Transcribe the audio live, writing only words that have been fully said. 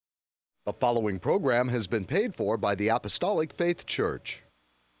The following program has been paid for by the Apostolic Faith Church.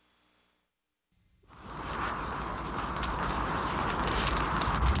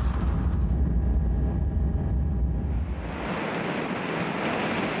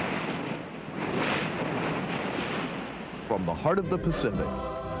 From the heart of the Pacific,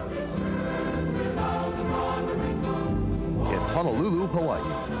 in Honolulu, Hawaii.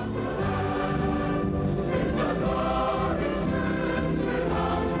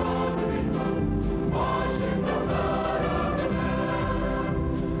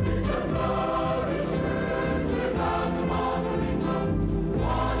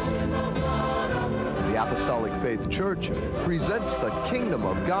 The Apostolic Faith Church presents the Kingdom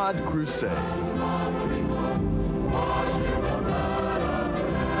of God Crusade.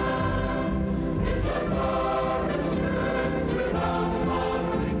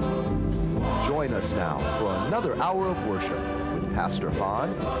 Join us now for another hour of worship with Pastor Hahn,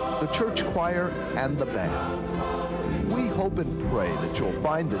 the church choir, and the band. We hope and pray that you'll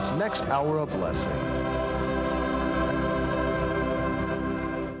find this next hour a blessing.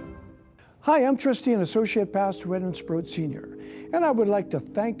 Hi, I'm Trustee and Associate Pastor Edwin Sproat Sr., and I would like to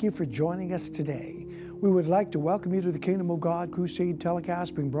thank you for joining us today. We would like to welcome you to the Kingdom of God Crusade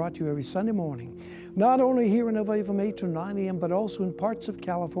telecast being brought to you every Sunday morning, not only here in Hawaii from 8 to 9 a.m., but also in parts of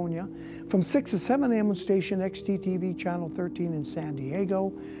California, from 6 to 7 a.m. on station XTTV Channel 13 in San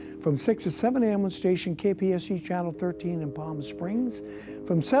Diego, from 6 to 7 a.m. on station KPSC Channel 13 in Palm Springs,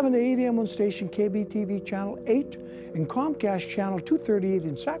 from 7 to 8 a.m. on station KBTV Channel 8 and Comcast Channel 238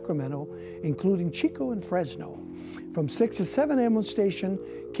 in Sacramento, including Chico and Fresno. From 6 to 7 a.m. on station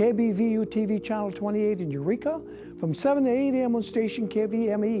KBVU TV Channel 28 in Eureka, from 7 to 8 a.m. on station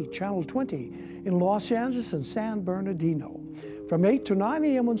KVME Channel 20 in Los Angeles and San Bernardino. From 8 to 9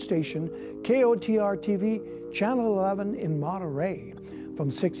 a.m. on station KOTR TV Channel 11 in Monterey.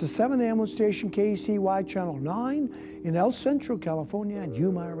 From 6 to 7 a.m. on station KECY Channel 9 in El Centro, California and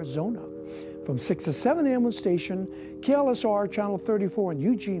Yuma, Arizona. From 6 to 7 a.m. on station KLSR Channel 34 in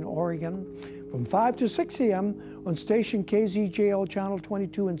Eugene, Oregon. From 5 to 6 a.m. on station KZJL Channel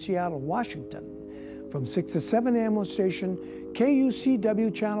 22 in Seattle, Washington. From 6 to 7 a.m. on station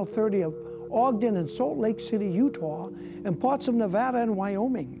KUCW Channel 30 of Ogden and Salt Lake City, Utah, and parts of Nevada and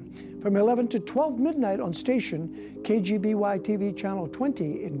Wyoming. From 11 to 12 midnight on station KGBY TV Channel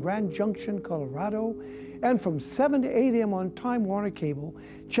 20 in Grand Junction, Colorado, and from 7 to 8 a.m. on Time Warner Cable,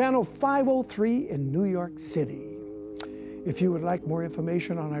 Channel 503 in New York City. If you would like more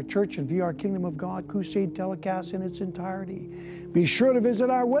information on our church and view our Kingdom of God Crusade telecast in its entirety, be sure to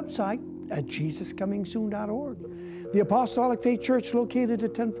visit our website at JesusComingSoon.org. The Apostolic Faith Church, located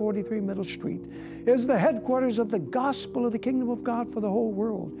at 1043 Middle Street, is the headquarters of the gospel of the Kingdom of God for the whole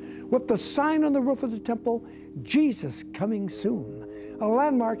world, with the sign on the roof of the temple, Jesus Coming Soon, a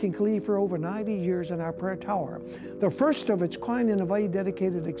landmark in Kalihi for over 90 years in our prayer tower, the first of its kind in Hawaii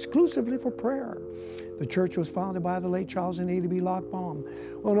dedicated exclusively for prayer. The church was founded by the late Charles and Ada B. Lockbaum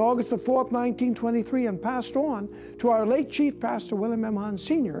on August the 4th, 1923, and passed on to our late Chief Pastor William M. Hahn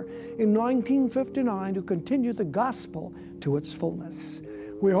Sr. in 1959, who continued the gospel to its fullness.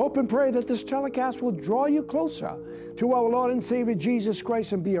 We hope and pray that this telecast will draw you closer to our Lord and Savior Jesus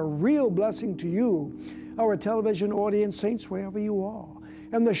Christ and be a real blessing to you, our television audience, saints, wherever you are,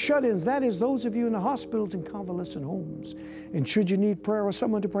 and the shut-ins, that is, those of you in the hospitals and convalescent homes. And should you need prayer or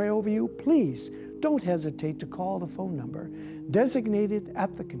someone to pray over you, please don't hesitate to call the phone number designated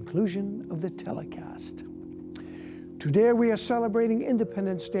at the conclusion of the telecast. Today we are celebrating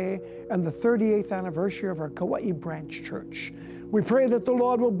Independence Day and the 38th anniversary of our Kauai Branch Church. We pray that the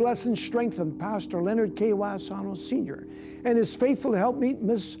Lord will bless and strengthen Pastor Leonard K. Asano Sr. and his faithful helpmeet,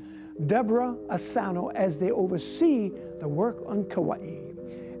 Ms. Deborah Asano, as they oversee the work on Kauai.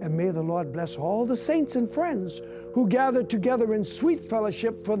 And may the Lord bless all the saints and friends who gathered together in sweet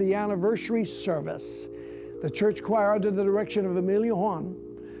fellowship for the anniversary service. The church choir, under the direction of Amelia Hahn,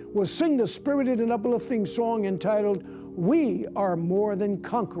 will sing the spirited and uplifting song entitled, "We Are More Than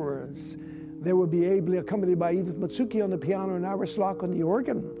Conquerors." They will be ably accompanied by Edith Matsuki on the piano and Iris Locke on the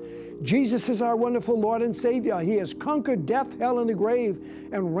organ. Jesus is our wonderful Lord and Savior. He has conquered death, hell, and the grave,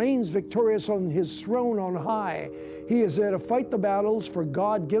 and reigns victorious on his throne on high. He is there to fight the battles, for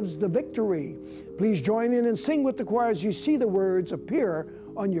God gives the victory. Please join in and sing with the choir as you see the words appear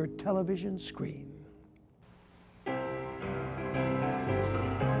on your television screen.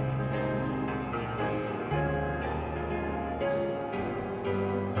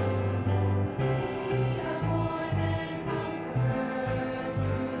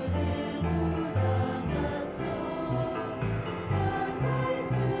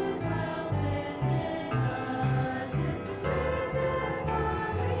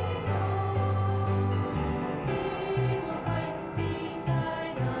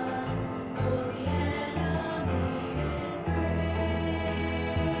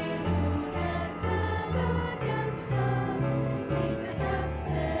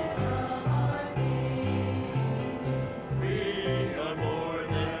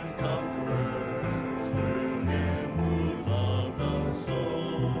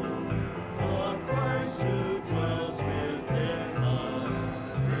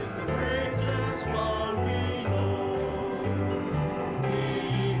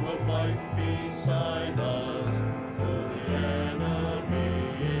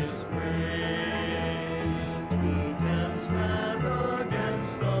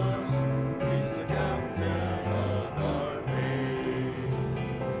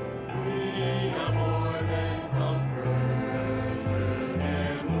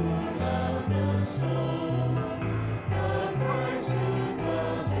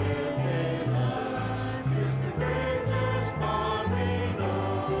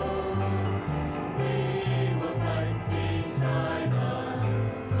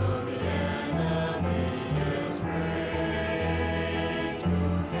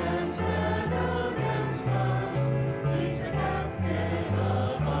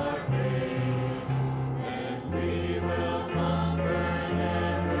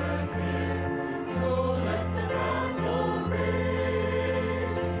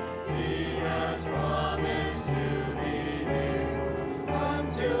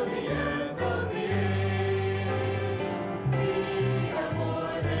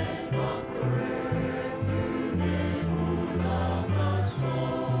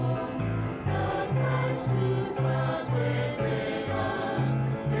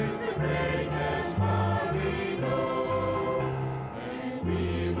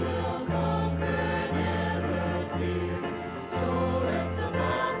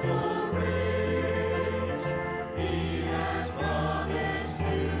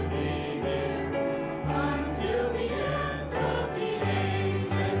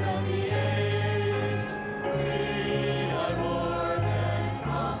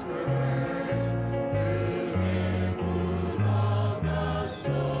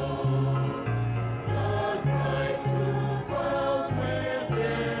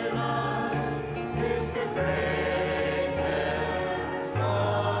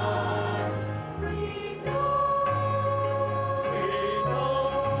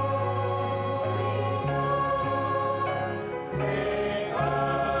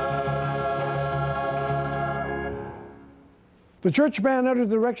 The church band, under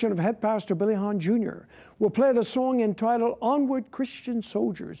the direction of head pastor Billy Hahn Jr., will play the song entitled Onward Christian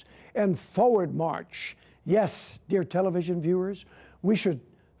Soldiers and Forward March. Yes, dear television viewers, we should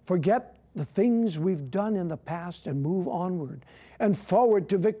forget the things we've done in the past and move onward and forward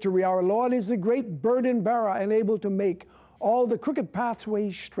to victory. Our Lord is the great burden bearer and able to make all the crooked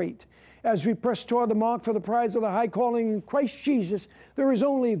pathways straight. As we press toward the mark for the prize of the high calling in Christ Jesus, there is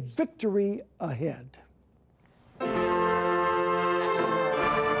only victory ahead.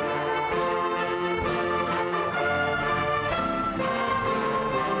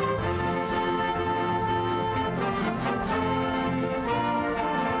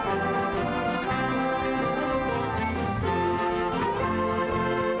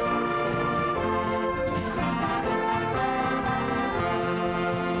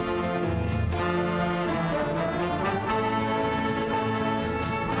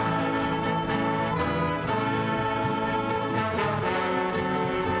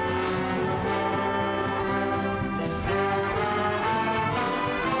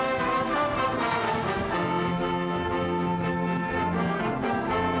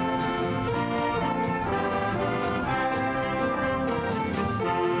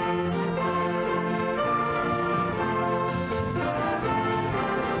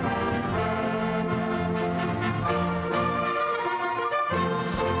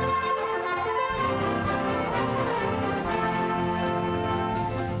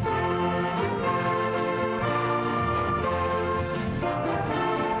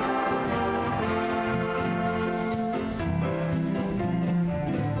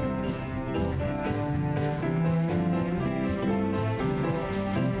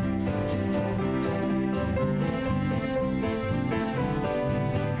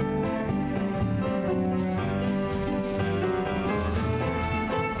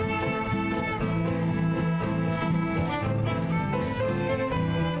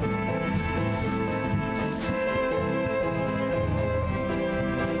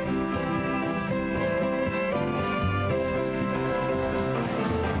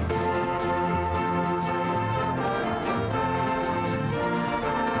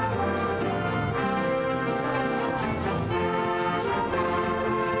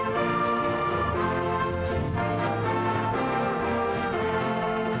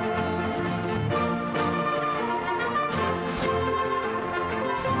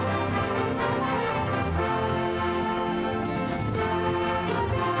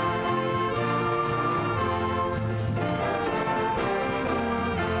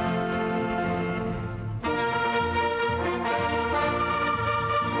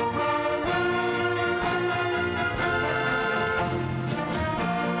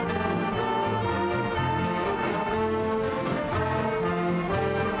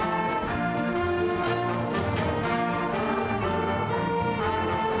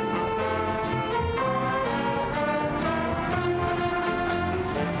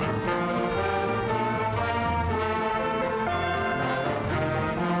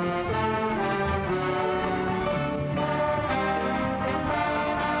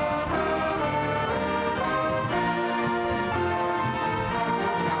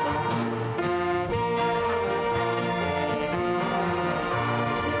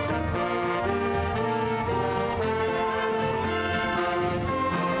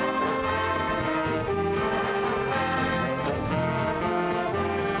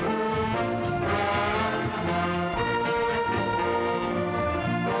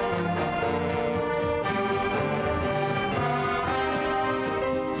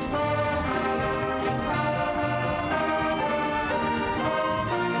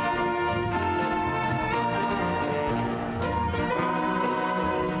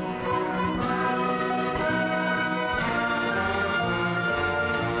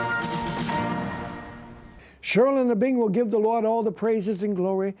 Cheryl and the Bing will give the Lord all the praises and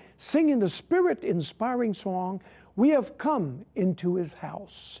glory, singing the Spirit-inspiring song, We Have Come Into His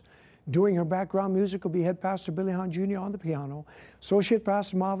House. Doing her background music will be head pastor Billy Hahn Jr. on the piano, associate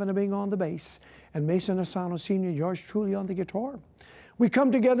pastor Marvin Bing on the bass, and Mason Asano Sr., yours truly, on the guitar. We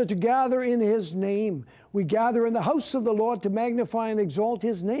come together to gather in His name. We gather in the house of the Lord to magnify and exalt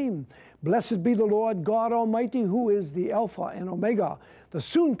His name. Blessed be the Lord God Almighty, who is the Alpha and Omega, the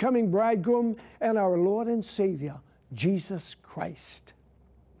soon-coming bridegroom, and our Lord and Savior, Jesus Christ.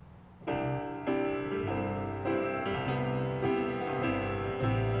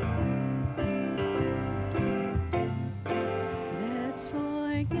 Let's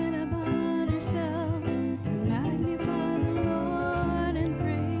forget about ourselves and magnify the Lord and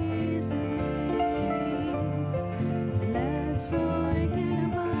praise His name. Let's forget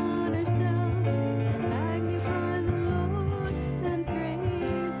about ourselves and magnify the Lord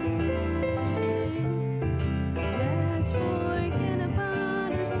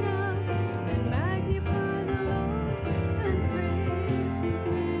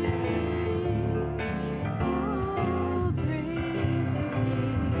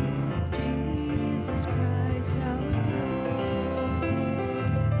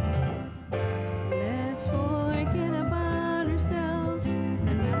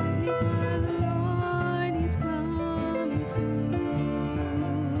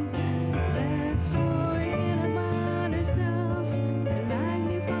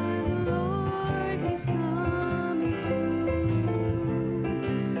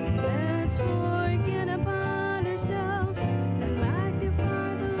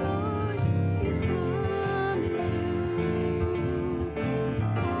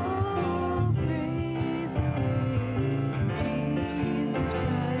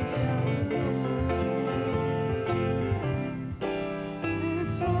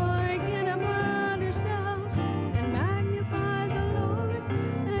forget about ourselves and magnify the Lord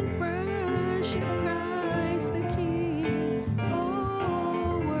and worship Christ the King.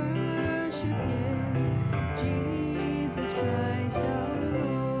 Oh, worship Him, Jesus Christ our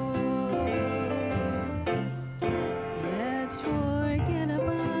Lord. Let's forget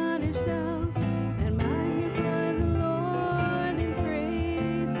about ourselves and magnify the Lord and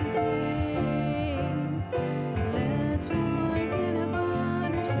praise His name. Let's forget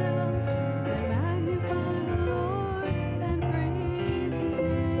about ourselves and magnify the Lord and praise His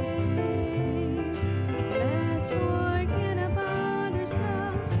name. Let's forget about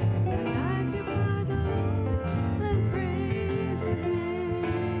ourselves and magnify the Lord and praise His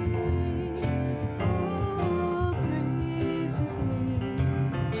name. Oh, praise His name,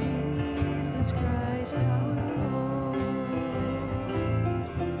 Jesus Christ our Lord.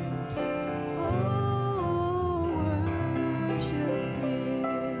 Oh, worship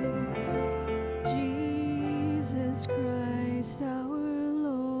Him, Jesus Christ our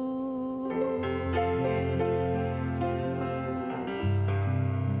Lord.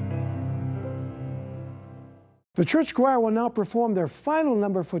 The church choir will now perform their final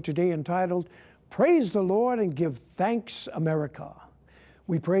number for today entitled Praise the Lord and Give Thanks, America.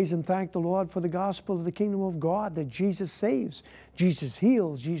 We praise and thank the Lord for the gospel of the kingdom of God, that Jesus saves, Jesus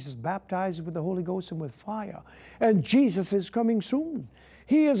heals, Jesus baptizes with the Holy Ghost and with fire, and Jesus is coming soon.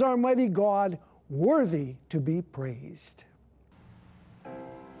 He is our mighty God, worthy to be praised.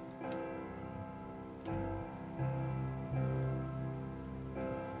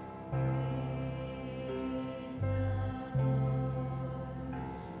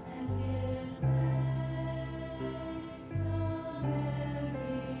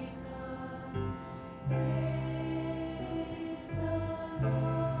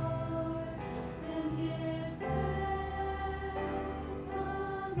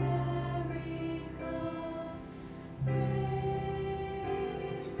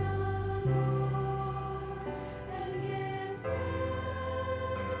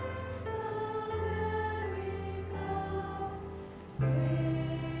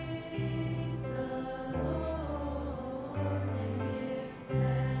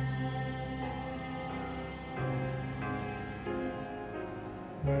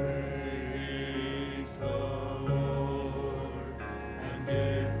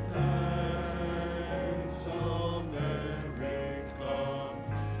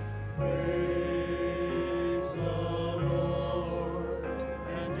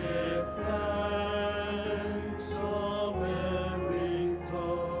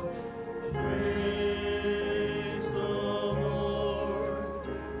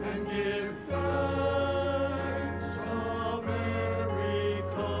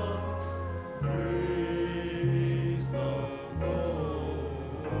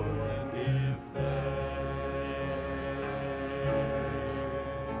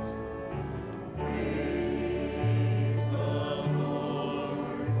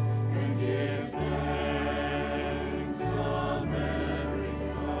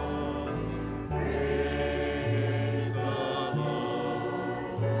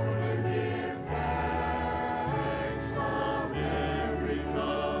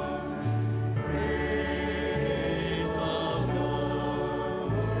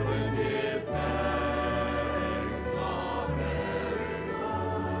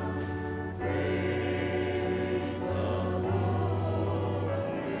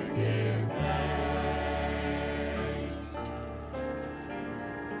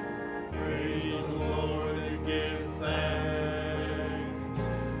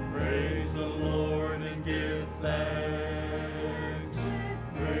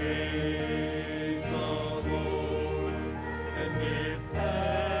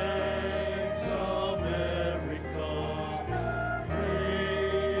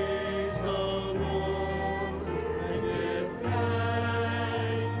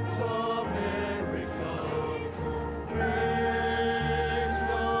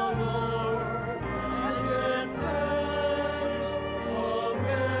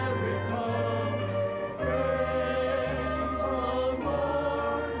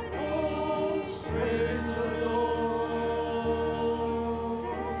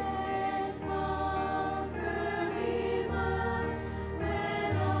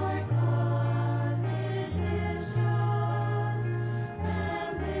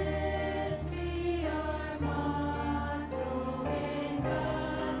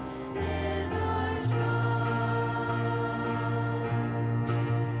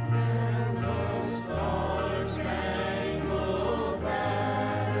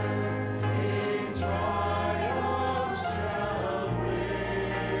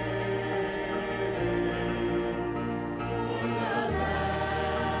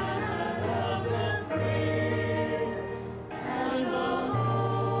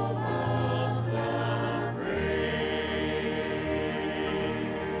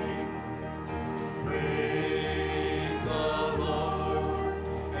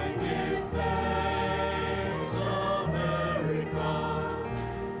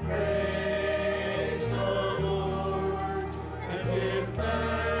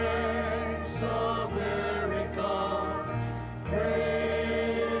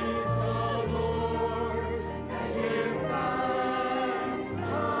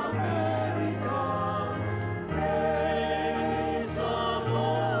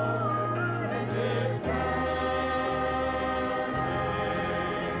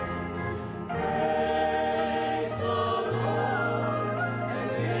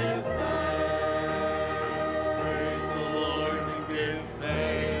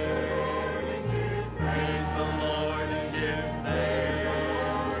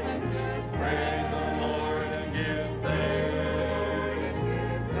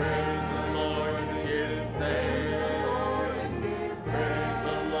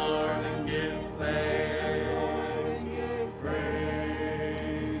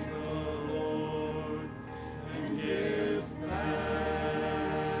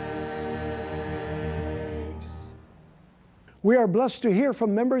 We are blessed to hear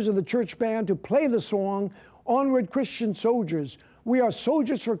from members of the church band who play the song, Onward Christian Soldiers. We are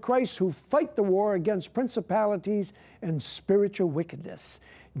soldiers for Christ who fight the war against principalities and spiritual wickedness.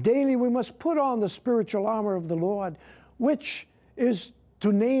 Daily we must put on the spiritual armor of the Lord, which is,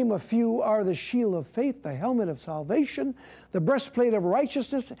 to name a few, are the shield of faith, the helmet of salvation, the breastplate of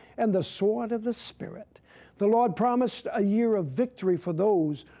righteousness, and the sword of the Spirit. The Lord promised a year of victory for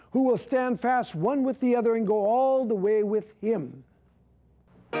those who will stand fast one with the other and go all the way with Him.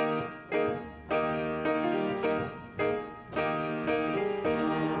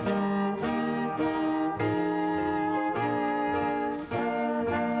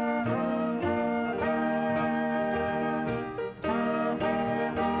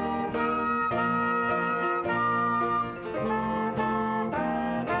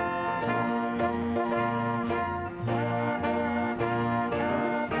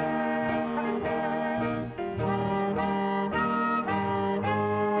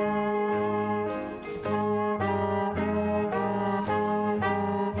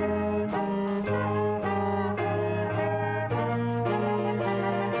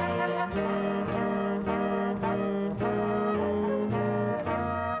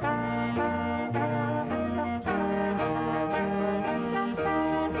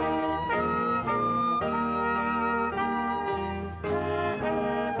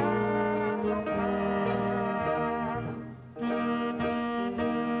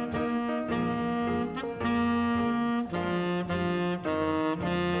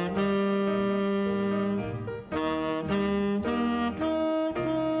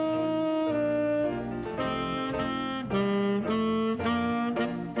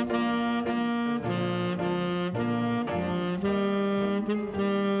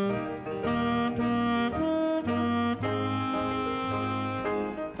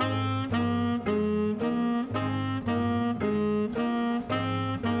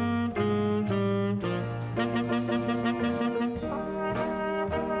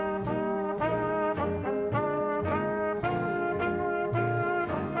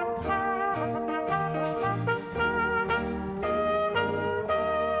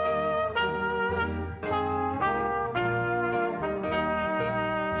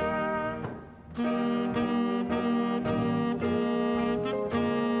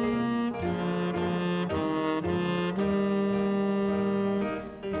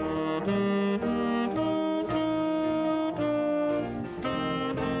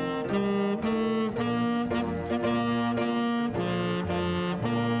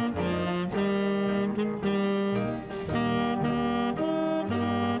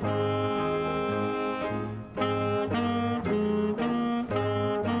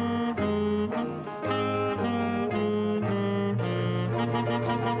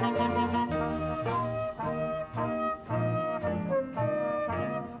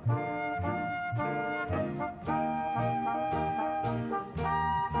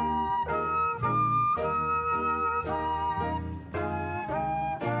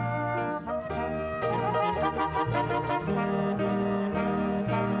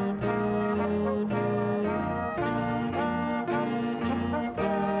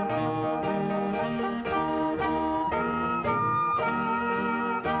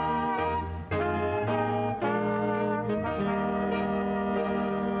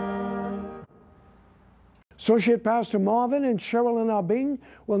 Associate Pastor Marvin and Sherilyn Abing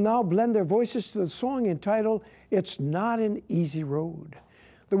will now blend their voices to the song entitled, It's Not an Easy Road.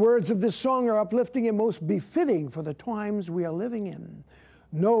 The words of this song are uplifting and most befitting for the times we are living in.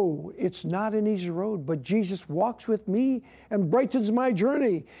 No, it's not an easy road, but Jesus walks with me and brightens my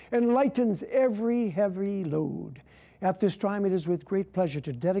journey and lightens every heavy load. At this time, it is with great pleasure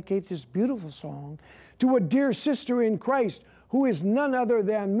to dedicate this beautiful song to a dear sister in Christ who is none other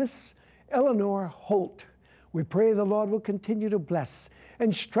than Miss Eleanor Holt. We pray the Lord will continue to bless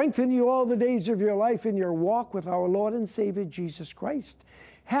and strengthen you all the days of your life in your walk with our Lord and Savior Jesus Christ.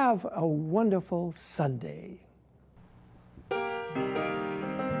 Have a wonderful Sunday.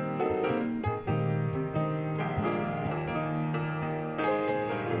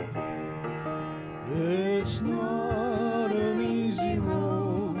 It's not an easy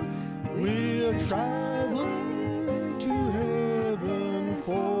road. We're traveling to heaven,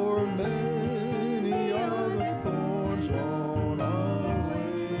 for many are the thorns on our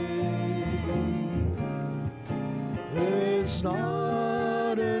way. It's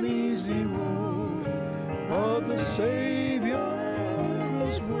not an easy road, but the Savior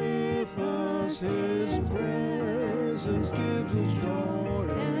is with us. His presence gives us joy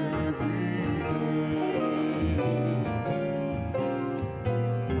every day.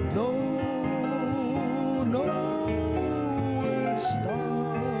 No, it's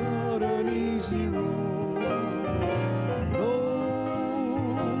not an easy road.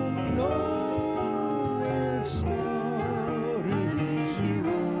 No, it's not an easy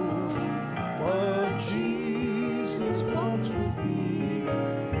road. But Jesus walks with me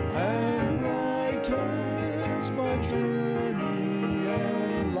and brightens my journey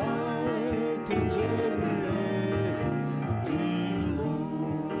and lightens every heavy load.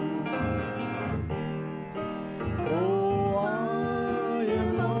 Though I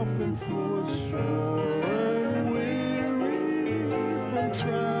am often footsore and weary from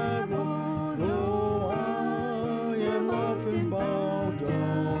travel, though I am often bowed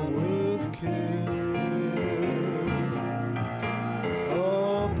down with care,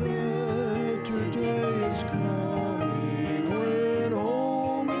 a better day is coming when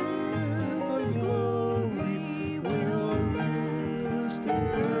home in the glory will rest in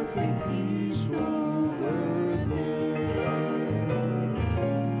perfect peace over there.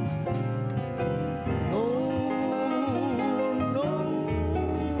 No,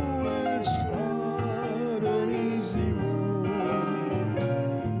 it's not an easy road.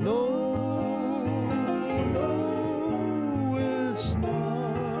 No, it's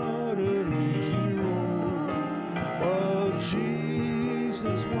not an easy road. But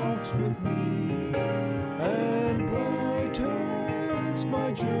Jesus walks with me and brightens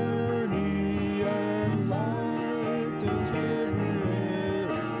my journey and lightens every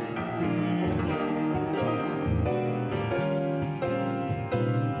heavy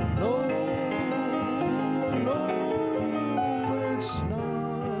load. No, it's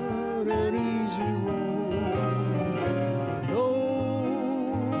not an easy road. No,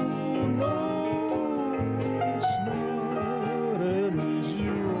 it's not an easy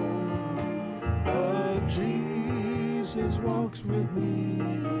road. But Jesus walks with me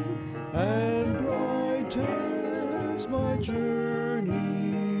and brightens my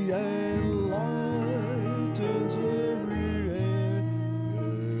journey and lightens every heavy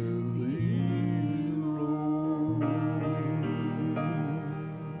load.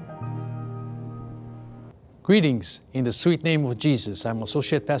 Greetings in the sweet name of Jesus. I'm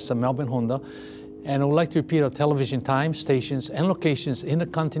Associate Pastor Melvin Honda, and I would like to repeat our television times, stations, and locations in the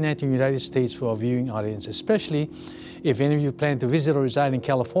continental United States for our viewing audience, especially if any of you plan to visit or reside in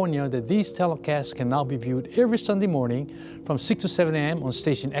California, that these telecasts can now be viewed every Sunday morning from 6 to 7 a.m. on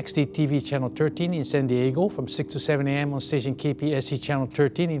station XD-TV Channel 13 in San Diego, from 6 to 7 a.m. on station KPSC Channel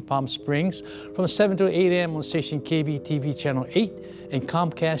 13 in Palm Springs, from 7 to 8 a.m. on station KB-TV Channel 8 and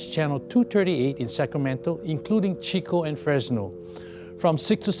Comcast Channel 238 in Sacramento, including Chico and Fresno. From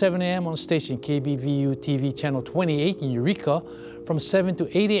 6 to 7 a.m. on station KBVU TV Channel 28 in Eureka, from 7 to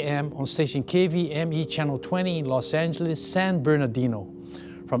 8 a.m. on station KVME Channel 20 in Los Angeles, San Bernardino.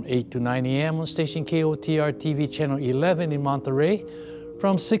 From 8 to 9 a.m. on station KOTR TV Channel 11 in Monterey.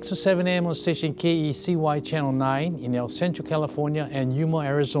 From 6 to 7 a.m. on station KECY Channel 9 in El Centro, California and Yuma,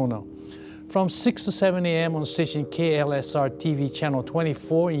 Arizona. From 6 to 7 a.m. on station KLSR TV Channel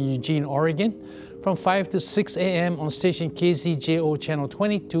 24 in Eugene, Oregon. From 5 to 6 a.m. on station KZJO Channel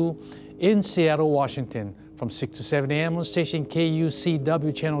 22 in Seattle, Washington. From 6 to 7 a.m. on station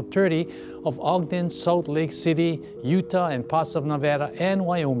KUCW Channel 30 of Ogden, Salt Lake City, Utah, and parts of Nevada and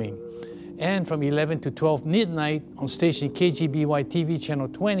Wyoming. And from 11 to 12 midnight on station KGBY TV Channel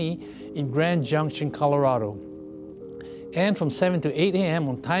 20 in Grand Junction, Colorado. And from 7 to 8 a.m.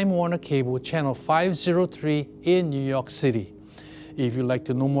 on Time Warner Cable Channel 503 in New York City. If you'd like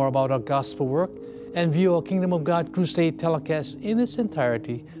to know more about our gospel work and view our Kingdom of God Crusade telecast in its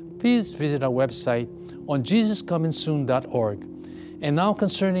entirety, please visit our website on JesusComingSoon.org. And now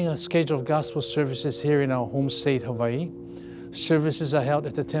concerning our schedule of gospel services here in our home state, Hawaii. Services are held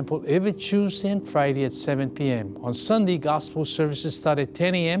at the temple every Tuesday and Friday at 7 p.m. On Sunday, gospel services start at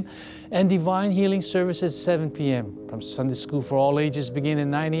 10 a.m. and divine healing services at 7 p.m. From Sunday school for all ages begin at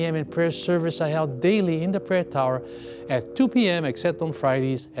 9 a.m. and prayer service are held daily in the prayer tower at 2 p.m. except on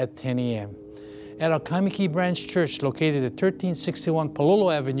Fridays at 10 a.m. At our Kaimiki Branch Church, located at 1361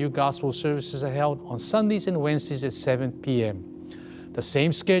 Palolo Avenue, gospel services are held on Sundays and Wednesdays at 7 p.m. The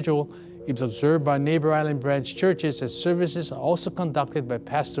same schedule is observed by Neighbor Island branch churches, as services are also conducted by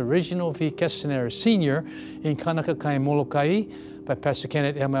Pastor Reginald V. Kestenary Sr. in Kanakakai, Molokai, by Pastor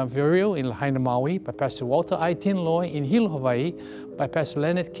Kenneth M. Averio in Lahaina, Maui, by Pastor Walter I. Tinloy in Hilo, Hawaii, by Pastor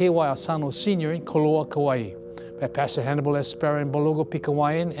Leonard K.Y. Asano Sr. in Koloa, Kauai, by Pastor Hannibal Espera in Bologo,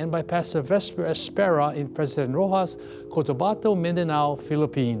 Pikawayan, and by Pastor Vesper Espera in President Rojas, Cotabato, Mindanao,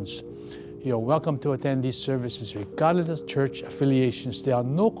 Philippines. You are welcome to attend these services regardless of church affiliations. There are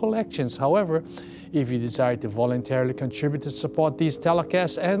no collections. However, if you desire to voluntarily contribute to support these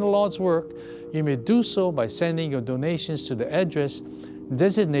telecasts and the Lord's work, you may do so by sending your donations to the address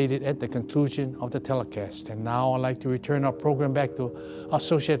designated at the conclusion of the telecast. And now I'd like to return our program back to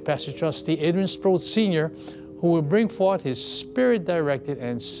Associate Pastor Trustee Edwin Sproat Sr., who will bring forth his Spirit-directed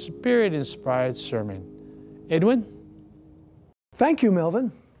and Spirit-inspired sermon. Edwin? Thank you,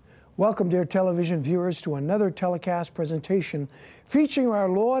 Melvin. Welcome, dear television viewers, to another telecast presentation featuring our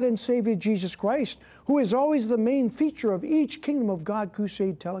Lord and Savior Jesus Christ, who is always the main feature of each Kingdom of God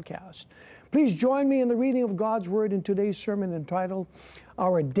Crusade telecast. Please join me in the reading of God's Word in today's sermon entitled,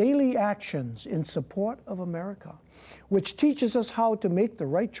 Our Daily Actions in Support of America, which teaches us how to make the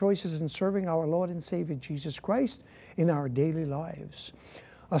right choices in serving our Lord and Savior Jesus Christ in our daily lives.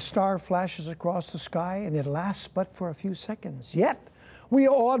 A star flashes across the sky and it lasts but for a few seconds. Yet, we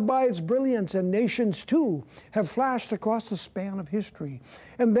are awed by its brilliance, and nations too have flashed across the span of history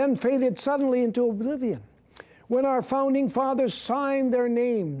and then faded suddenly into oblivion. When our founding fathers signed their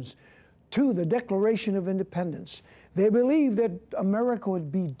names to the Declaration of Independence, they believed that America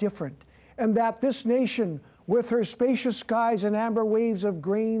would be different and that this nation, with her spacious skies and amber waves of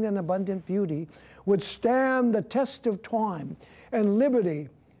grain and abundant beauty, would stand the test of time and liberty.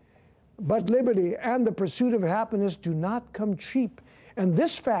 But liberty and the pursuit of happiness do not come cheap. And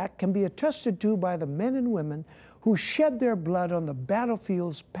this fact can be attested to by the men and women who shed their blood on the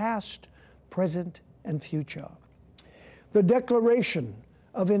battlefields past, present, and future. The Declaration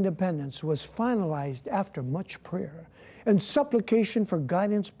of Independence was finalized after much prayer and supplication for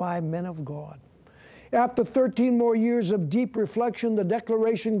guidance by men of God. After 13 more years of deep reflection, the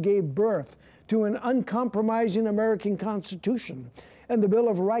Declaration gave birth to an uncompromising American Constitution and the Bill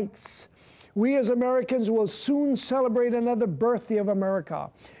of Rights. We as Americans will soon celebrate another birthday of America,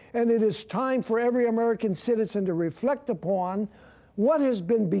 and it is time for every American citizen to reflect upon what has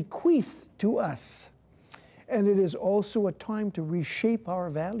been bequeathed to us. And it is also a time to reshape our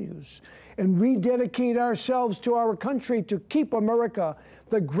values and rededicate ourselves to our country to keep America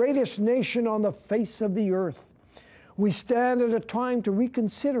the greatest nation on the face of the earth. We stand at a time to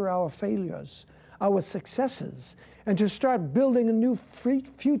reconsider our failures, our successes, and to start building a new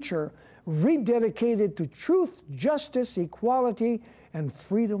future rededicated to truth, justice, equality, and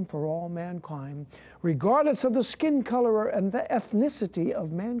freedom for all mankind, regardless of the skin color and the ethnicity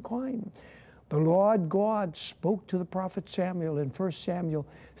of mankind. The Lord God spoke to the prophet Samuel in 1 Samuel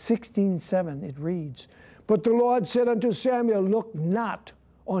 16:7. It reads, But the Lord said unto Samuel, Look not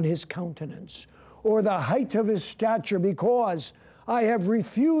on his countenance, or the height of his stature, because I have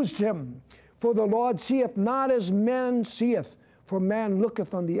refused him. For the Lord seeth not as man seeth, for man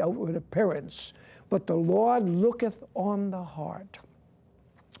looketh on the outward appearance, but the Lord looketh on the heart.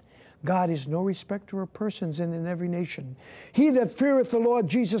 God is no respecter of persons in every nation. He that feareth the Lord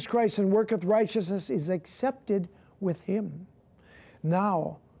Jesus Christ and worketh righteousness is accepted with him.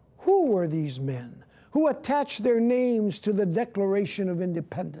 Now, who were these men who attached their names to the Declaration of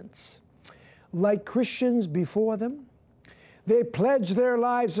Independence? Like Christians before them, they pledged their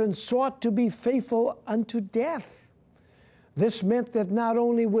lives and sought to be faithful unto death. This meant that not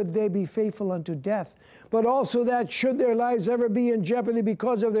only would they be faithful unto death, but also that should their lives ever be in jeopardy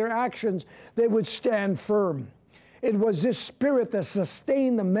because of their actions, they would stand firm. It was this spirit that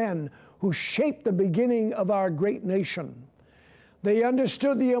sustained the men who shaped the beginning of our great nation. They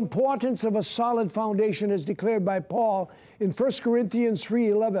understood the importance of a solid foundation as declared by Paul in 1 Corinthians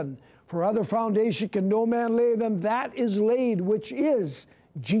 3:11. For other foundation can no man lay than that is laid, which is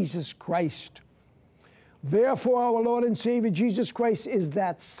Jesus Christ. Therefore, our Lord and Savior Jesus Christ is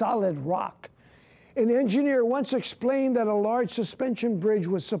that solid rock. An engineer once explained that a large suspension bridge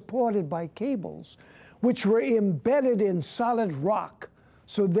was supported by cables, which were embedded in solid rock,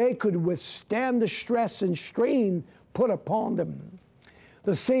 so they could withstand the stress and strain put upon them.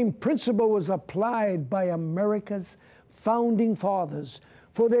 The same principle was applied by America's founding fathers,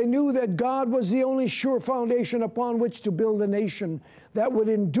 for they knew that God was the only sure foundation upon which to build a nation that would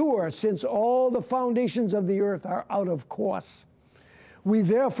endure, since all the foundations of the earth are out of course. We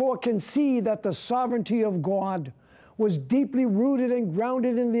therefore can see that the sovereignty of God was deeply rooted and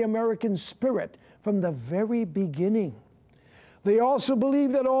grounded in the American spirit from the very beginning. They also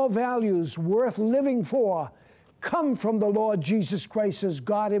believed that all values worth living for come from the Lord Jesus Christ as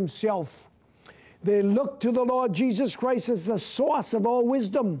God Himself. They looked to the Lord Jesus Christ as the source of all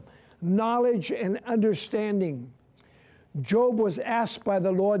wisdom, knowledge, and understanding. Job was asked by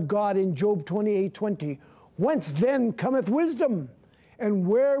the Lord God in Job 28:20, "Whence then cometh wisdom? And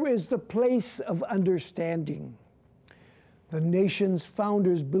where is the place of understanding?" The nation's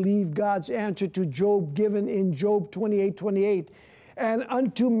founders believed God's answer to Job given in Job 28:28. "And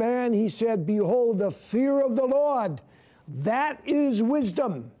unto man He said, Behold, the fear of the Lord, that is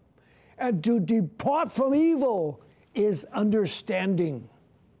wisdom. And to depart from evil is understanding."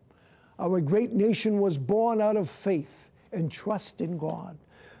 Our great nation was born out of faith and trust in God.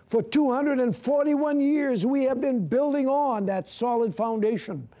 For 241 years, we have been building on that solid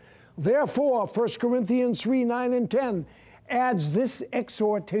foundation. Therefore, 1 Corinthians 3:9 and 10 adds this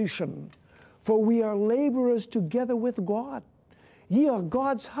exhortation, "For we are laborers together with God. Ye are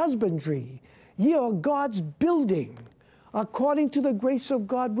God's husbandry, ye are God's building. According to the grace of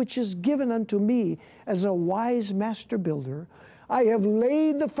God which is given unto me as a wise master builder, I have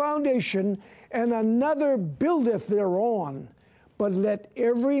laid the foundation, and another buildeth thereon. But let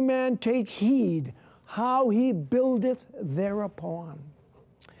every man take heed how he buildeth thereupon."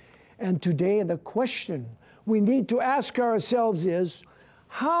 And today the question we need to ask ourselves is,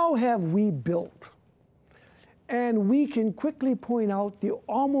 how have we built? And we can quickly point out the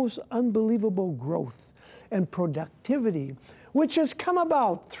almost unbelievable growth and productivity which has come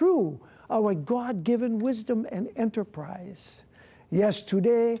about through our God-given wisdom and enterprise. Yes,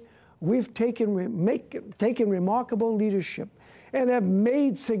 today we've taken remarkable leadership and have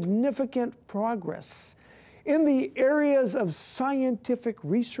made significant progress in the areas of scientific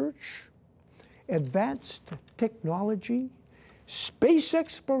research, advanced technology, space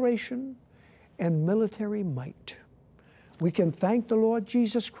exploration, and military might. We can thank the Lord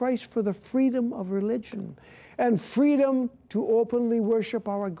Jesus Christ for the freedom of religion and freedom to openly worship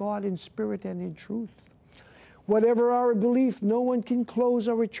our God in spirit and in truth. Whatever our belief, no one can close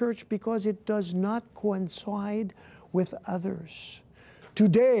our church because it does not coincide with others.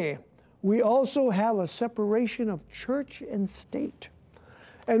 Today, we also have a separation of church and state.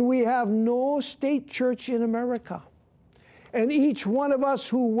 And we have no state church in America. And each one of us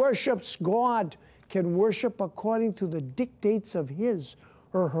who worships God can worship according to the dictates of his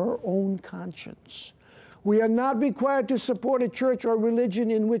or her own conscience. We are not required to support a church or religion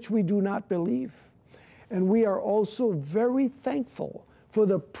in which we do not believe. And we are also very thankful for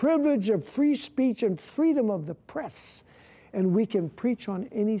the privilege of free speech and freedom of the press. And we can preach on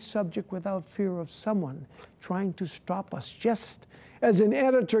any subject without fear of someone trying to stop us, just as an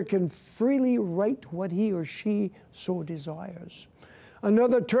editor can freely write what he or she so desires.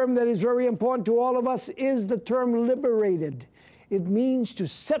 Another term that is very important to all of us is the term liberated. It means to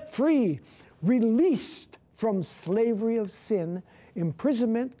set free, released from slavery of sin,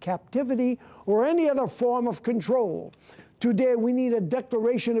 imprisonment, captivity, or any other form of control. Today, we need a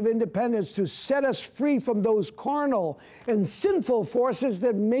declaration of independence to set us free from those carnal and sinful forces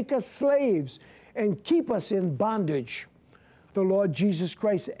that make us slaves and keep us in bondage. The Lord Jesus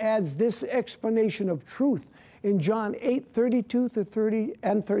Christ adds this explanation of truth in John 8:32-30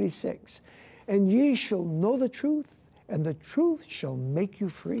 and 36. "And ye shall know the truth, and the truth shall make you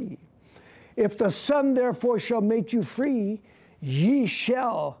free. If the Son therefore shall make you free, ye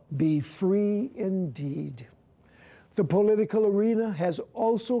shall be free indeed." The political arena has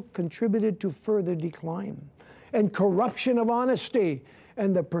also contributed to further decline and corruption of honesty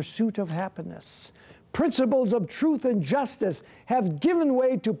and the pursuit of happiness. Principles of truth and justice have given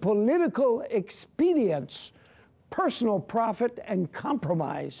way to political expedience, personal profit, and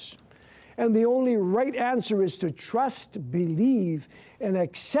compromise. And the only right answer is to trust, believe, and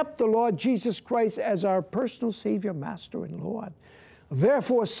accept the Lord Jesus Christ as our personal Savior, Master, and Lord.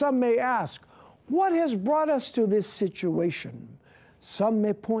 Therefore, some may ask, what has brought us to this situation? Some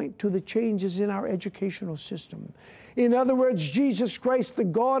may point to the changes in our educational system. In other words, Jesus Christ, the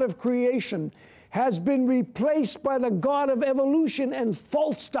God of creation, has been replaced by the God of evolution and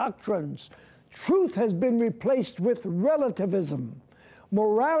false doctrines. Truth has been replaced with relativism.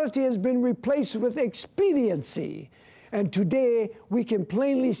 Morality has been replaced with expediency. And today we can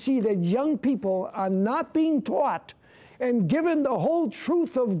plainly see that young people are not being taught and given the whole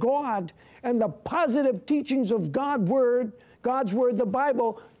truth of God and the positive teachings of God's Word, the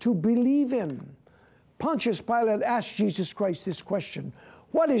Bible, to believe in. Pontius Pilate asked Jesus Christ this question,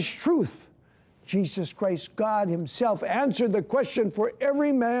 "What is truth?" Jesus Christ, God himself, answered the question for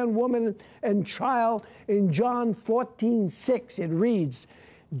every man, woman, and child in John 14:6. It reads,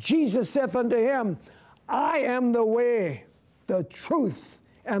 Jesus saith unto him, I am the way, the truth,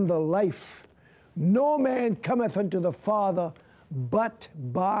 and the life. No man cometh unto the Father but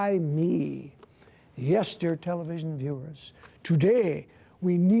by me. Yes, dear television viewers, today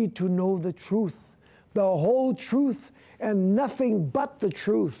we need to know the truth, the whole truth, and nothing but the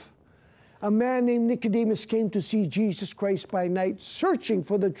truth. A man named Nicodemus came to see Jesus Christ by night, searching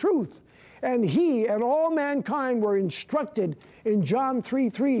for the truth. And he and all mankind were instructed in John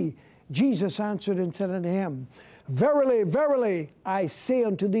 3:3. Jesus answered and said unto him, Verily, verily, I say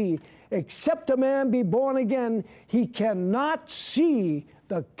unto thee, except a man be born again, he cannot see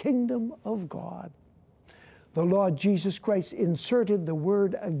the kingdom of God. The Lord Jesus Christ inserted the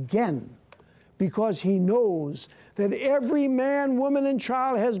word again, because he knows that every man, woman, and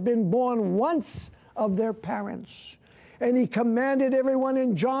child has been born once of their parents. And he commanded everyone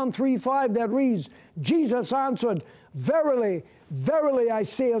in John 3:5 that reads, Jesus answered, Verily, verily, I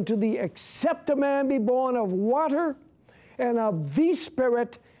say unto thee, except a man be born of water and of the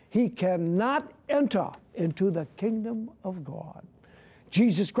Spirit, he cannot enter into the kingdom of God.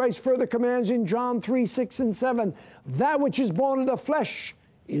 Jesus Christ further commands in John 3:6 and 7, that which is born of the flesh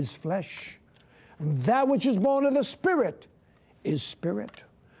is flesh. That which is born of the Spirit is spirit.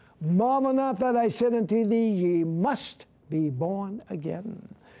 Marvel not that I said unto thee, ye must be born again.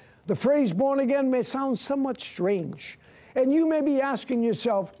 The phrase born again may sound somewhat strange, and you may be asking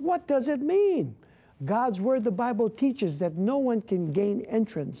yourself, what does it mean? God's Word, the Bible, teaches that no one can gain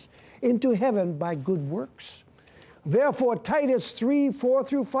entrance into heaven by good works. Therefore, Titus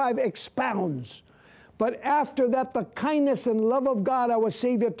 3:4-5 expounds, but after that the kindness and love of God our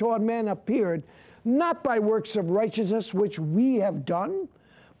Savior toward man appeared, not by works of righteousness which we have done,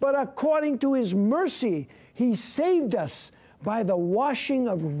 but according to his mercy he saved us by the washing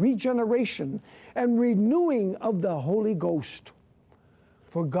of regeneration and renewing of the Holy Ghost.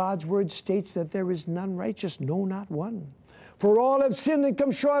 For God's word states that there is none righteous, no, not one. For all have sinned and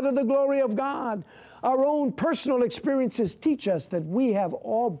come short of the glory of God. Our own personal experiences teach us that we have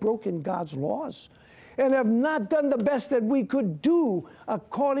all broken God's laws and have not done the best that we could do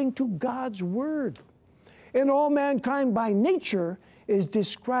according to God's word. And all mankind by nature is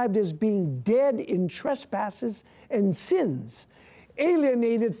described as being dead in trespasses and sins,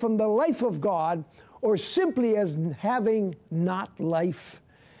 alienated from the life of God, or simply as having not life.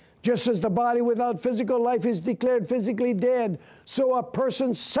 Just as the body without physical life is declared physically dead, so a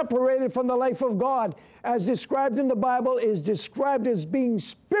person separated from the life of God, as described in the Bible, is described as being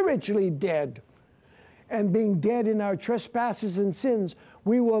spiritually dead. And being dead in our trespasses and sins,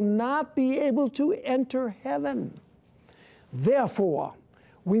 we will not be able to enter heaven. Therefore,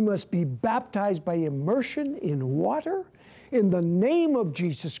 we must be baptized by immersion in water in the name of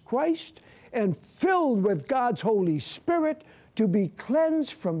Jesus Christ and filled with God's Holy Spirit to be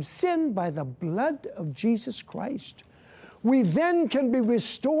cleansed from sin by the blood of Jesus Christ. We then can be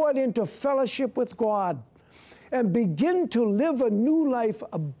restored into fellowship with God and begin to live a new life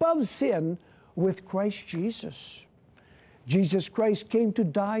above sin with Christ Jesus. Jesus Christ came to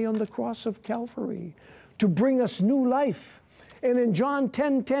die on the cross of Calvary to bring us new life. And in John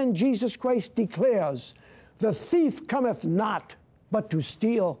 10:10, Jesus Christ declares, the thief cometh not, but to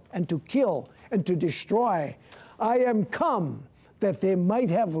steal and to kill and to destroy. I am come that they might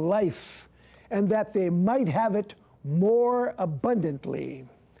have life, and that they might have it more abundantly.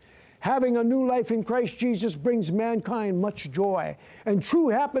 Having a new life in Christ Jesus brings mankind much joy and true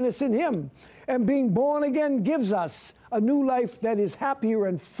happiness in Him. And being born again gives us a new life that is happier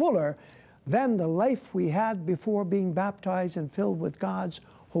and fuller than the life we had before being baptized and filled with God's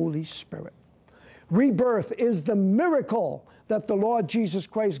Holy Spirit. Rebirth is the miracle that the Lord Jesus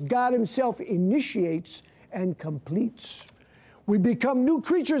Christ, God Himself, initiates and completes. We become new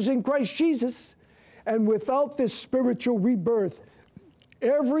creatures in Christ Jesus, and without this spiritual rebirth,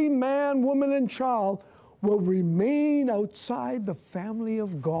 every man, woman, and child will remain outside the family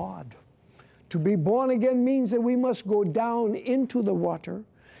of God. To be born again means that we must go down into the water,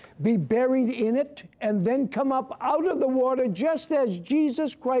 be buried in it, and then come up out of the water just as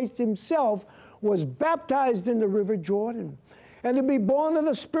Jesus Christ Himself was baptized in the River Jordan. And to be born of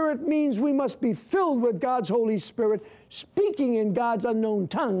the Spirit means we must be filled with God's Holy Spirit, speaking in God's unknown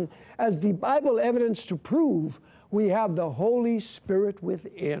tongue, as the Bible evidence to prove we have the Holy Spirit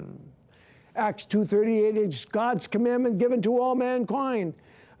within. Acts 2:38 is God's commandment given to all mankind.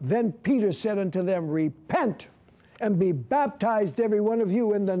 Then Peter said unto them, Repent and be baptized every one of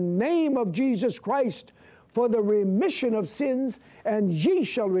you in the name of Jesus Christ for the remission of sins, and ye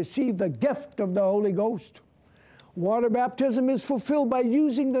shall receive the gift of the Holy Ghost. Water baptism is fulfilled by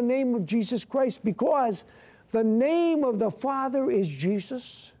using the name of Jesus Christ, because the name of the Father is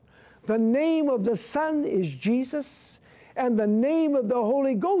Jesus, the name of the Son is Jesus, and the name of the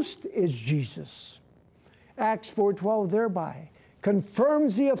Holy Ghost is Jesus. Acts 4:12 thereby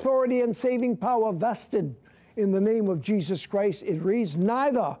confirms the authority and saving power vested in the name of Jesus Christ. It reads,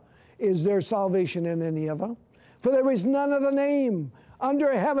 Neither is there salvation in any other, for there is none other name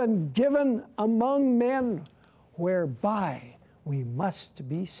under heaven given among men whereby we must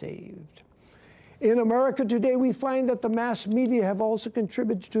be saved. In America today, we find that the mass media have also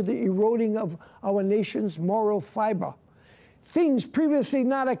contributed to the eroding of our nation's moral fiber. Things previously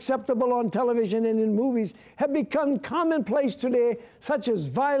not acceptable on television and in movies have become commonplace today, such as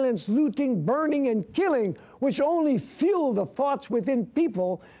violence, looting, burning, and killing, which only fuel the thoughts within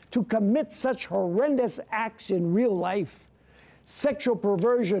people to commit such horrendous acts in real life. Sexual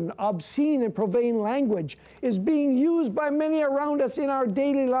perversion, obscene and profane language is being used by many around us in our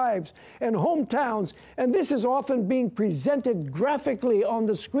daily lives and hometowns, and this is often being presented graphically on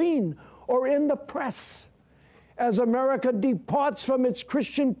the screen or in the press. As America departs from its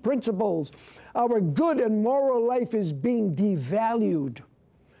Christian principles, our good and moral life is being devalued.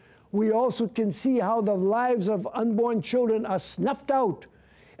 We also can see how the lives of unborn children are snuffed out,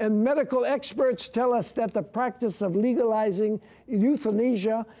 and medical experts tell us that the practice of legalizing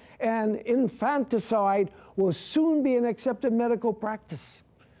euthanasia and infanticide will soon be an accepted medical practice.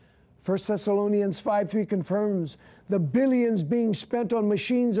 1 Thessalonians 5:3 confirms the billions being spent on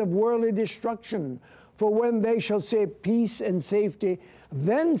machines of worldly destruction. For when they shall say peace and safety,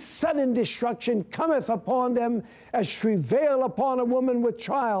 then sudden destruction cometh upon them as travail upon a woman with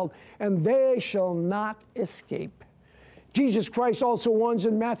child, and they shall not escape. Jesus Christ also warns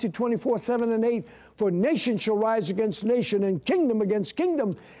in Matthew 24:7-8, For nation shall rise against nation, and kingdom against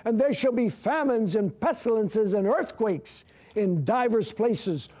kingdom, and there shall be famines and pestilences and earthquakes in divers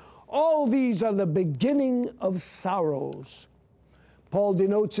places. All these are the beginning of sorrows. Paul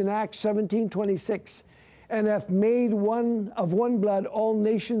denotes in Acts 17:26, and hath made one of one blood all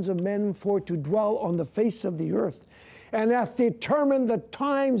nations of men for to dwell on the face of the earth, and hath determined the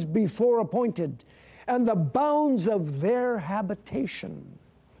times before appointed, and the bounds of their habitation.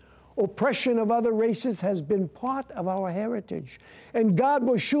 Oppression of other races has been part of our heritage, and God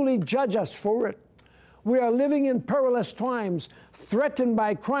will surely judge us for it. We are living in perilous times, threatened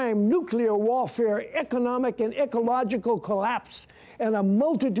by crime, nuclear warfare, economic and ecological collapse, and a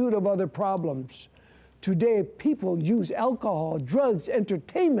multitude of other problems. Today, people use alcohol, drugs,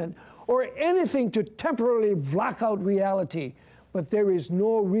 entertainment, or anything to temporarily block out reality, but there is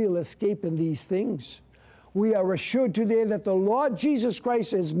no real escape in these things. We are assured today that the Lord Jesus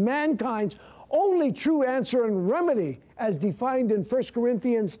Christ is mankind's only true answer and remedy, as defined in 1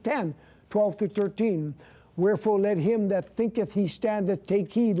 Corinthians 10:12-13. Wherefore let him that thinketh he standeth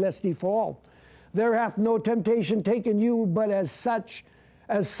take heed lest he fall. There hath no temptation taken you, but as such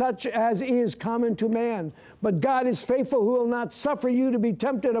as is common to man. But God is faithful, who will not suffer you to be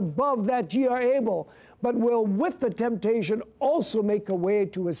tempted above that ye are able, but will with the temptation also make a way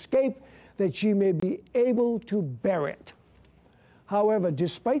to escape, that ye may be able to bear it. However,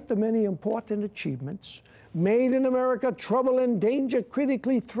 despite the many important achievements made in America, trouble and danger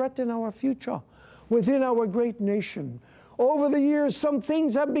critically threaten our future within our great nation. Over the years, some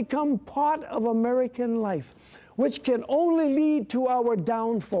things have become part of American life, which can only lead to our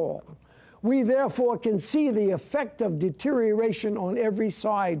downfall. We therefore can see the effect of deterioration on every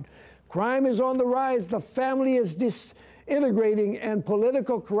side. Crime is on the rise, the family is disintegrating, and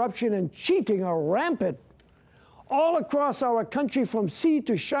political corruption and cheating are rampant. All across our country, from sea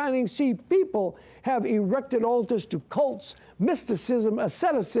to shining sea, people have erected altars to cults, mysticism,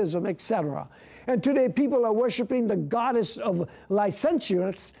 asceticism, etc. And today people are worshiping the goddess of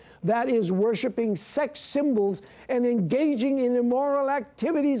licentiousness, that is, worshiping sex symbols and engaging in immoral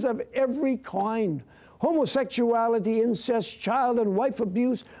activities of every kind. Homosexuality, incest, child and wife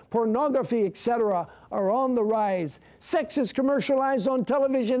abuse, pornography, etc. are on the rise. Sex is commercialized on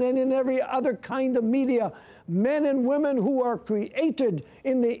television and in every other kind of media. Men and women who are created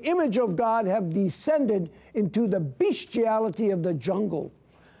in the image of God have descended into the bestiality of the jungle.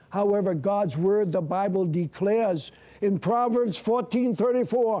 However, God's word, the Bible, declares in Proverbs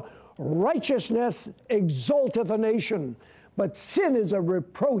 14:34, righteousness exalteth a nation, but sin is a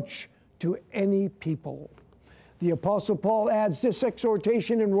reproach to any people. The Apostle Paul adds this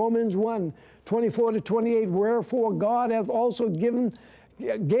exhortation in Romans 1:24-28, wherefore God hath also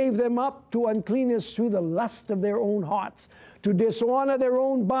gave them up to uncleanness through the lust of their own hearts, to dishonor their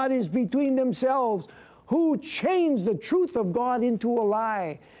own bodies between themselves, who changed the truth of God into a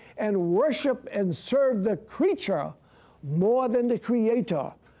lie, and worship and serve the creature more than the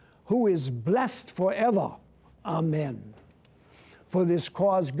Creator, who is blessed forever. Amen. For this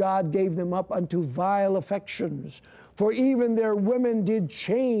cause God gave them up unto vile affections, for even their women did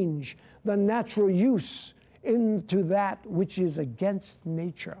change the natural use into that which is against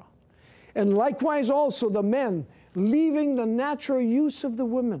nature. And likewise also the men, leaving the natural use of the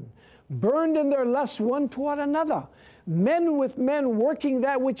women, burned in their lust one toward another, men with men working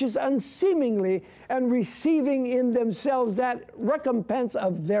that which is unseemingly, and receiving in themselves that recompense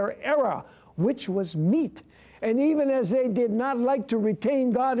of their error, which was meet. And even as they did not like to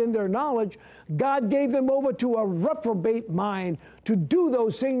retain God in their knowledge, God gave them over to a reprobate mind to do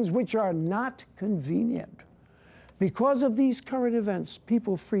those things which are not convenient. Because of these current events,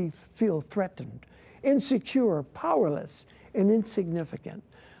 people feel threatened, insecure, powerless, and insignificant.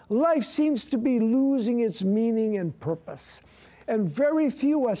 Life seems to be losing its meaning and purpose, and very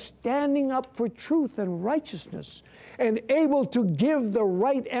few are standing up for truth and righteousness and able to give the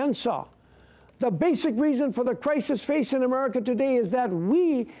right answer. The basic reason for the crisis facing America today is that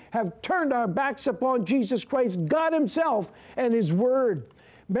we have turned our backs upon Jesus Christ, God Himself, and His Word.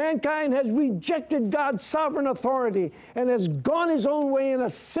 Mankind has rejected God's sovereign authority and has gone his own way in a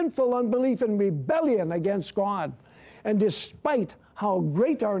sinful unbelief and rebellion against God. And despite how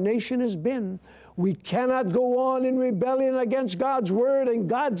great our nation has been, we cannot go on in rebellion against God's Word and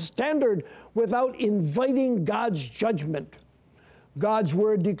God's standard without inviting God's judgment. God's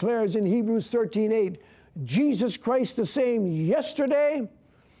Word declares in Hebrews 13:8, Jesus Christ the same yesterday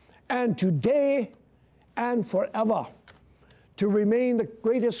and today and forever. To remain the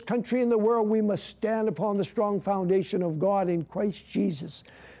greatest country in the world, we must stand upon the strong foundation of God in Christ Jesus.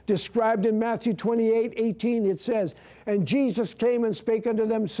 Described in Matthew 28:18, it says, and Jesus came and spake unto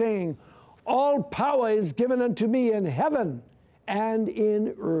them, saying, all power is given unto me in heaven and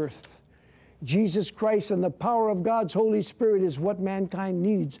in earth. Jesus Christ and the power of God's Holy Spirit is what mankind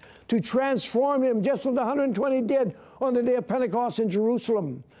needs to transform him, just as the 120 did on the day of Pentecost in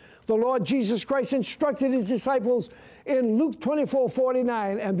Jerusalem. The Lord Jesus Christ instructed his disciples in Luke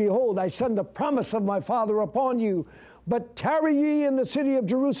 24:49, and behold, I send the promise of my Father upon you, but tarry ye in the city of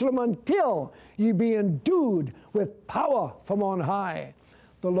Jerusalem until ye be endued with power from on high.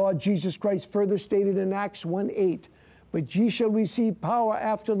 The Lord Jesus Christ further stated in Acts 1:8, but ye shall receive power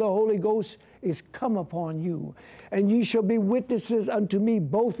after the Holy Ghost is come upon you, and ye shall be witnesses unto me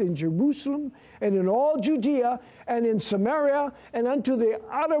both in Jerusalem and in all Judea and in Samaria and unto the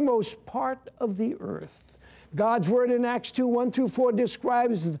uttermost part of the earth. God's Word in Acts 2:1-4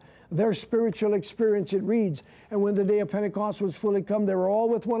 describes their spiritual experience. It reads, and when the day of Pentecost was fully come, they were all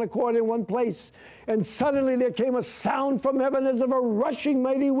with one accord in one place, and suddenly there came a sound from heaven as of a rushing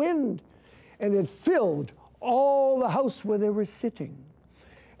mighty wind, and it filled all the house where they were sitting.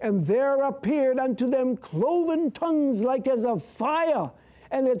 And there appeared unto them cloven tongues like as of fire,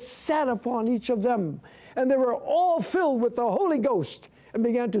 and it sat upon each of them. And they were all filled with the Holy Ghost, and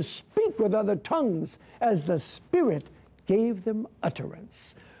began to speak with other tongues as the Spirit gave them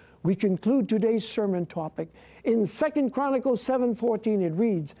utterance. We conclude today's sermon topic in 2 Chronicles 7:14. It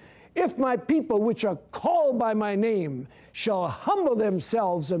reads, if my people which are called by my name shall humble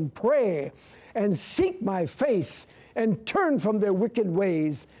themselves and pray and seek my face and turn from their wicked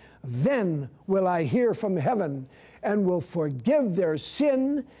ways, then will I hear from heaven and will forgive their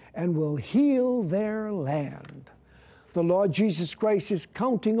sin and will heal their land. The Lord Jesus Christ is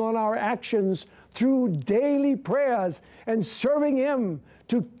counting on our actions through daily prayers and serving Him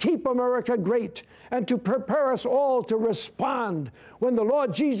to keep America great and to prepare us all to respond when the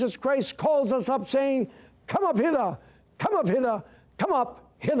Lord Jesus Christ calls us up saying, come up hither, come up hither, come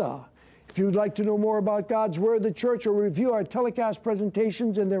up hither. If you would like to know more about God's Word, the church, or review our telecast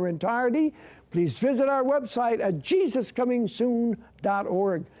presentations in their entirety, please visit our website at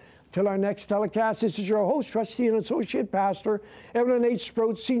jesuscomingsoon.org. Till our next telecast, this is your host, trustee and associate pastor, Evelyn H.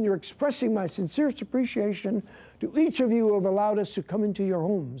 Sproat Sr., expressing my sincerest appreciation to each of you who have allowed us to come into your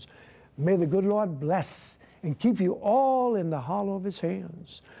homes. May the good Lord bless and keep you all in the hollow of His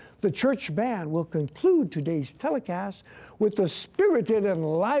hands. The church band will conclude today's telecast with the spirited and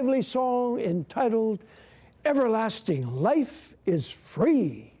lively song entitled, Everlasting Life is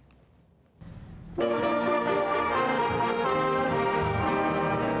Free.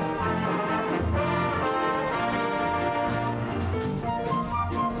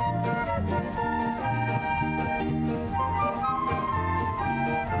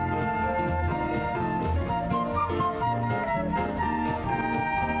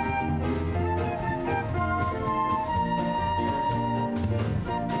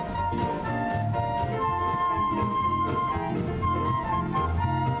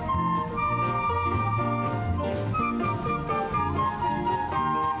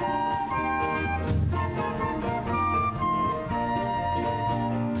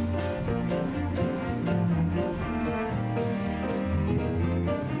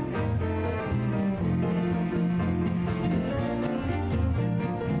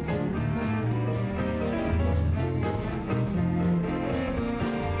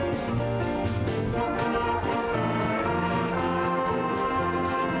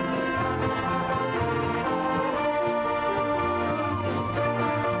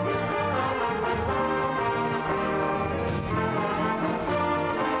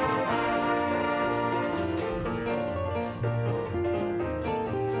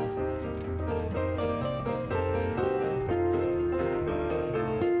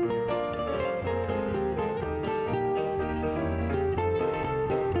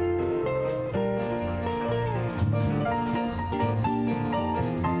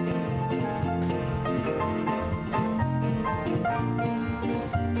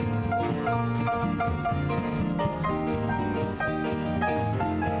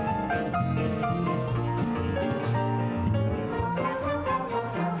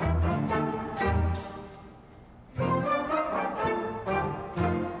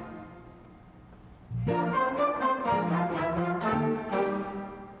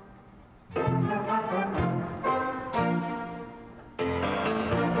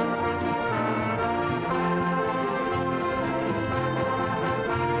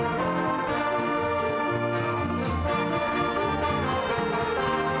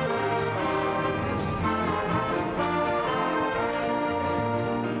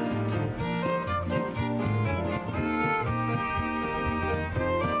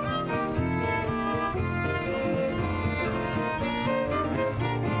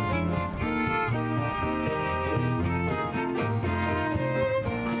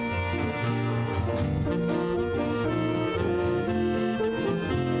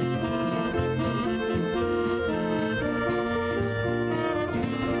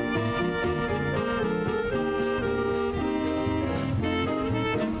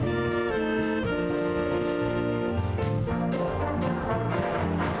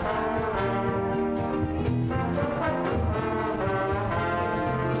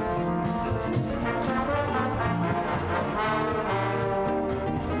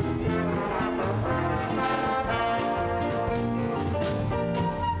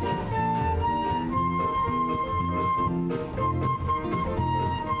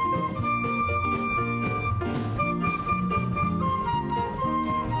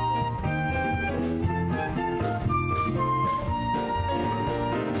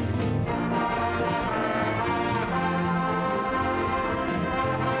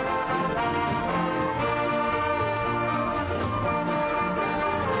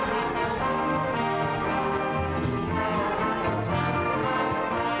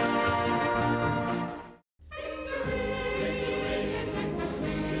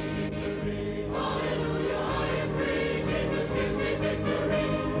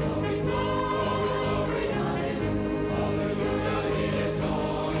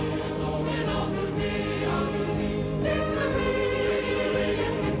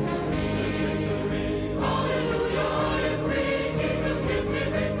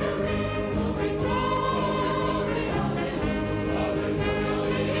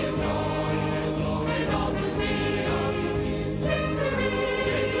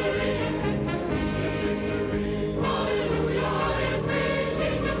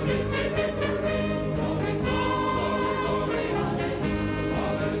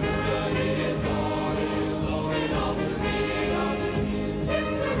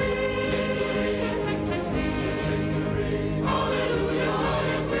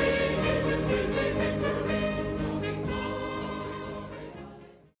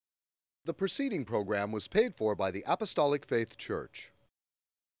 The preceding program was paid for by the Apostolic Faith Church.